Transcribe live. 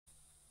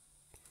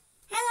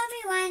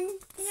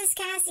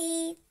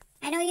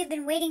I know you've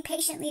been waiting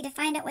patiently to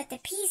find out what the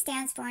P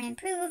stands for in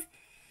improve,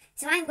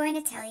 so I'm going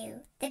to tell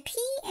you. The P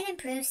in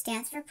improve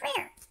stands for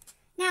prayer.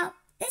 Now,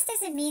 this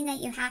doesn't mean that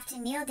you have to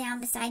kneel down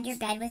beside your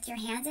bed with your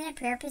hands in a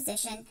prayer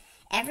position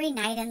every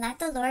night and let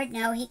the Lord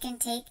know he can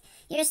take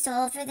your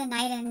soul for the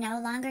night and no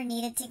longer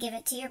needed to give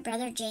it to your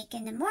brother Jake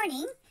in the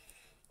morning.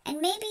 And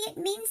maybe it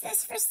means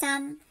this for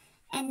some,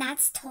 and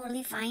that's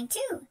totally fine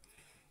too.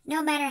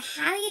 No matter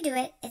how you do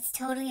it, it's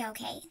totally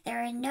okay.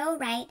 There are no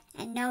right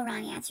and no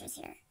wrong answers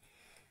here.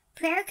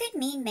 Prayer could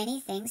mean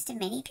many things to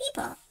many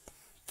people.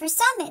 For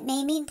some, it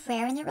may mean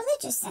prayer in the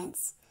religious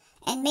sense,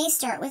 and may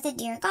start with a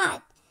dear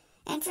God.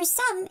 And for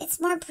some, it's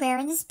more prayer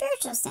in the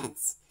spiritual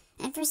sense.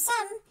 And for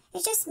some,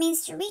 it just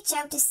means to reach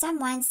out to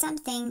someone,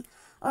 something,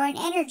 or an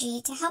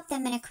energy to help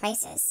them in a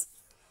crisis.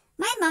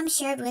 My mom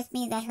shared with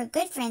me that her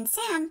good friend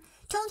Sam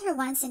told her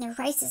once in a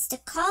crisis to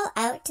call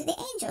out to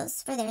the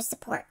angels for their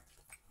support.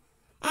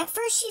 At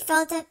first, she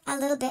felt it a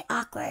little bit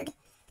awkward.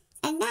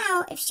 And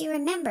now, if she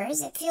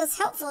remembers, it feels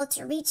helpful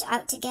to reach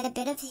out to get a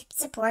bit of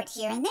support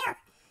here and there.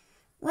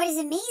 What is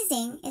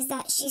amazing is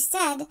that she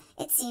said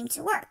it seemed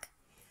to work.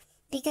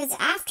 Because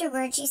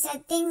afterward, she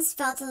said things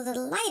felt a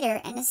little lighter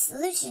and a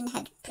solution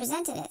had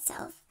presented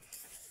itself.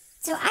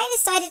 So I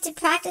decided to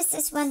practice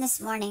this one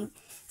this morning.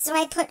 So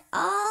I put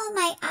all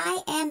my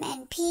I, M,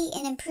 and P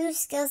in improved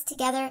skills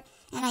together,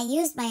 and I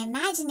used my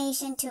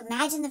imagination to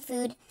imagine the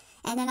food,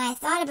 and then I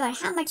thought about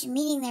how much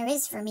meaning there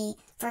is for me,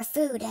 for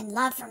food and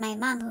love for my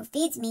mom who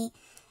feeds me,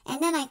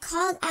 and then I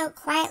called out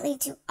quietly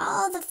to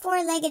all the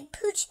four-legged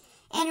pooch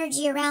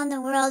energy around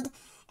the world,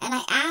 and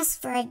I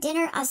asked for a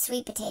dinner of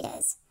sweet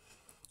potatoes.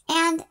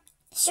 And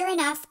sure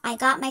enough, I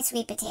got my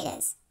sweet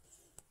potatoes.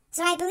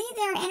 So I believe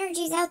there are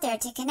energies out there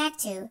to connect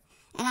to,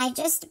 and I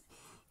just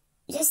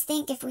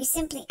think if we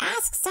simply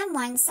ask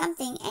someone,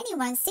 something,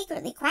 anyone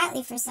secretly,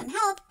 quietly for some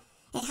help,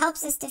 it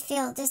helps us to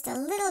feel just a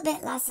little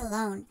bit less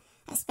alone,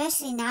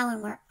 especially now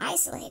when we're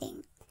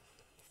isolating.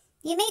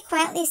 You may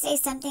quietly say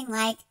something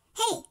like,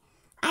 "Hey,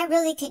 I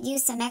really could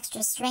use some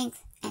extra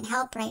strength and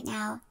help right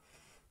now."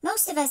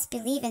 Most of us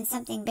believe in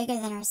something bigger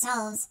than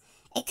ourselves.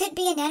 It could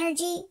be an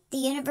energy, the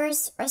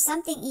universe, or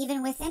something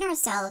even within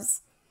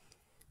ourselves.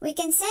 We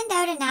can send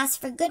out and ask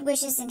for good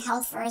wishes and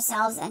health for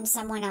ourselves and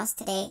someone else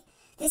today.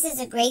 This is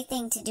a great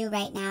thing to do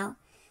right now.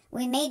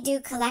 We may do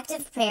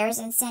collective prayers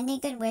and sending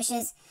good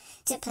wishes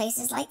to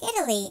places like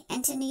Italy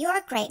and to New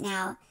York right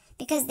now,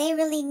 because they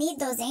really need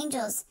those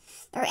angels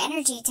or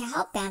energy to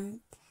help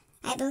them.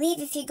 I believe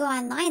if you go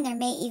online, there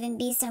may even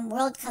be some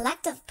world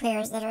collective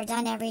prayers that are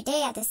done every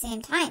day at the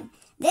same time.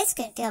 This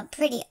could feel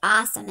pretty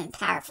awesome and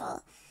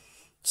powerful.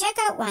 Check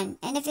out one,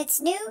 and if it's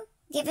new,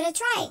 give it a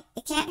try.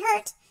 It can't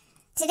hurt.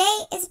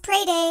 Today is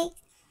Pray Day.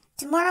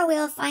 Tomorrow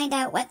we'll find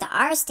out what the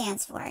R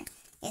stands for.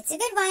 It's a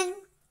good one.